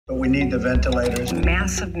We need the ventilators.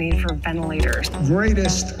 Massive need for ventilators.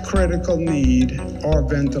 Greatest critical need are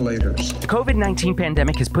ventilators. The COVID-19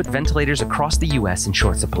 pandemic has put ventilators across the U.S. in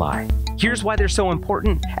short supply. Here's why they're so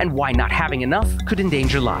important and why not having enough could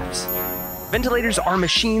endanger lives. Ventilators are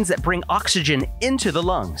machines that bring oxygen into the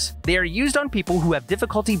lungs. They are used on people who have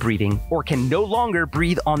difficulty breathing or can no longer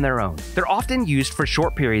breathe on their own. They're often used for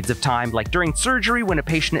short periods of time, like during surgery when a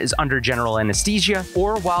patient is under general anesthesia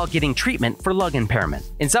or while getting treatment for lung impairment.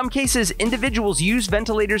 In some cases, individuals use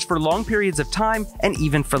ventilators for long periods of time and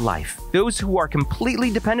even for life. Those who are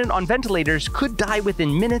completely dependent on ventilators could die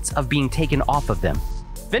within minutes of being taken off of them.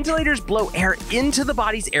 Ventilators blow air into the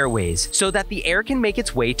body's airways so that the air can make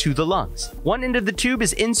its way to the lungs. One end of the tube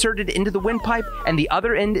is inserted into the windpipe and the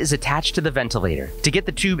other end is attached to the ventilator. To get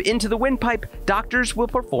the tube into the windpipe, doctors will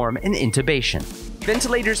perform an intubation.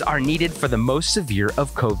 Ventilators are needed for the most severe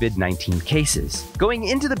of COVID-19 cases. Going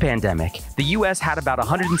into the pandemic, the U.S. had about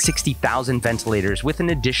 160,000 ventilators with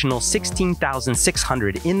an additional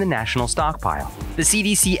 16,600 in the national stockpile. The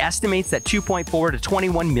CDC estimates that 2.4 to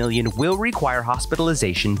 21 million will require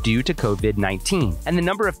hospitalization due to COVID-19, and the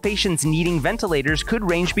number of patients needing ventilators could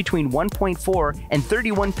range between 1.4 and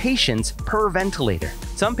 31 patients per ventilator.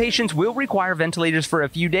 Some patients will require ventilators for a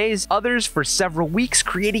few days, others for several weeks,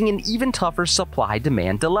 creating an even tougher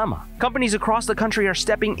supply-demand dilemma. Companies across the country are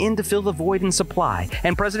stepping in to fill the void in supply,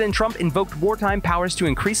 and President Trump invoked wartime powers to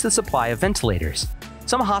increase the supply of ventilators.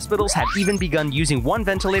 Some hospitals have even begun using one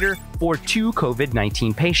ventilator for 2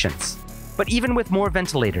 COVID-19 patients. But even with more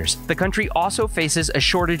ventilators, the country also faces a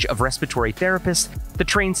shortage of respiratory therapists, the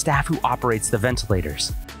trained staff who operates the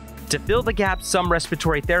ventilators. To fill the gap, some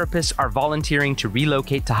respiratory therapists are volunteering to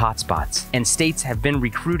relocate to hotspots, and states have been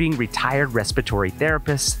recruiting retired respiratory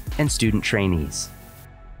therapists and student trainees.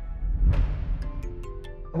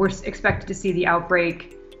 We're expected to see the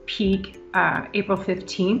outbreak peak April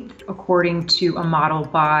 15th, according to a model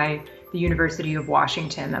by the University of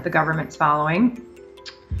Washington that the government's following.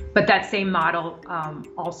 But that same model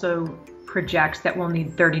also projects that we'll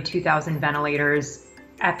need 32,000 ventilators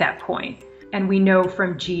at that point. And we know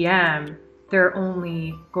from GM, they're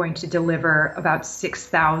only going to deliver about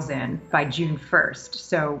 6,000 by June 1st.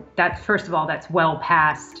 So that's, first of all, that's well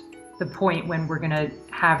past the point when we're going to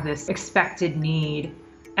have this expected need.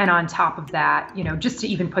 And on top of that, you know, just to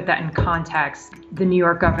even put that in context, the New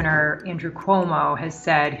York governor, Andrew Cuomo, has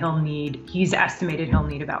said he's estimated he'll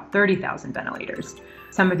need about 30,000 ventilators.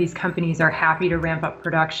 Some of these companies are happy to ramp up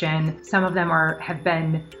production. Some of them have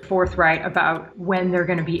been forthright about when they're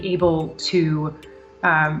going to be able to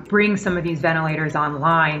bring some of these ventilators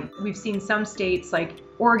online. We've seen some states like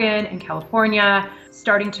Oregon and California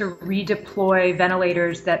starting to redeploy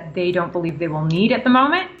ventilators that they don't believe they will need at the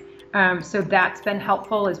moment. So that's been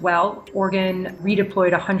helpful as well. Oregon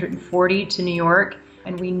redeployed 140 to New York,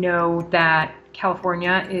 and we know that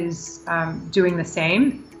California is doing the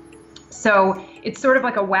same. So it's sort of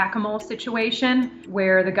like a whack-a-mole situation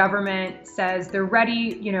where the government says they're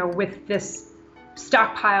ready, you know, with this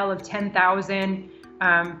stockpile of 10,000,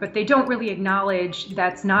 but they don't really acknowledge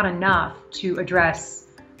that's not enough to address,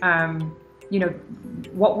 you know,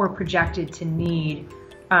 what we're projected to need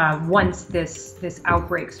once this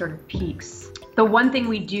outbreak sort of peaks. The one thing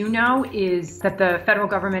we do know is that the federal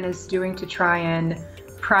government is doing to try and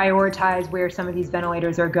prioritize where some of these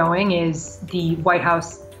ventilators are going is the White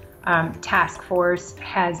House task force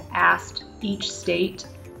has asked each state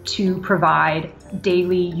to provide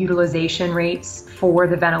daily utilization rates for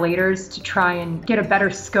the ventilators to try and get a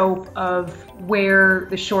better scope of where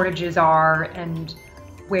the shortages are and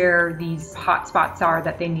where these hot spots are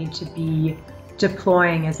that they need to be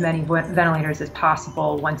deploying as many ventilators as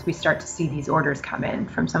possible once we start to see these orders come in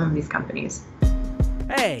from some of these companies.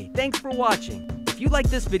 Hey, thanks for watching. If you like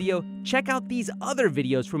this video, check out these other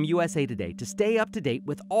videos from USA Today to stay up to date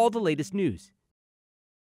with all the latest news.